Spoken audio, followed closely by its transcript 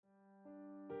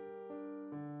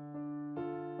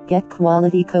Get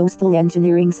quality coastal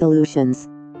engineering solutions.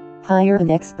 Hire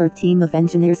an expert team of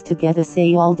engineers to get a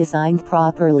sail designed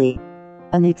properly.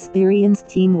 An experienced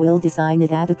team will design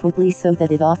it adequately so that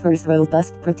it offers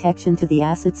robust protection to the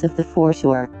assets of the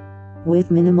foreshore. With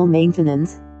minimal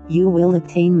maintenance, you will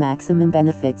obtain maximum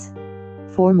benefits.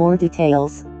 For more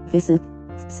details, visit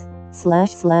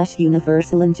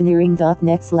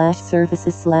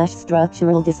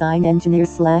universalengineering.net/services/structural design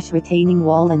engineer/retaining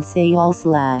wall and sail/.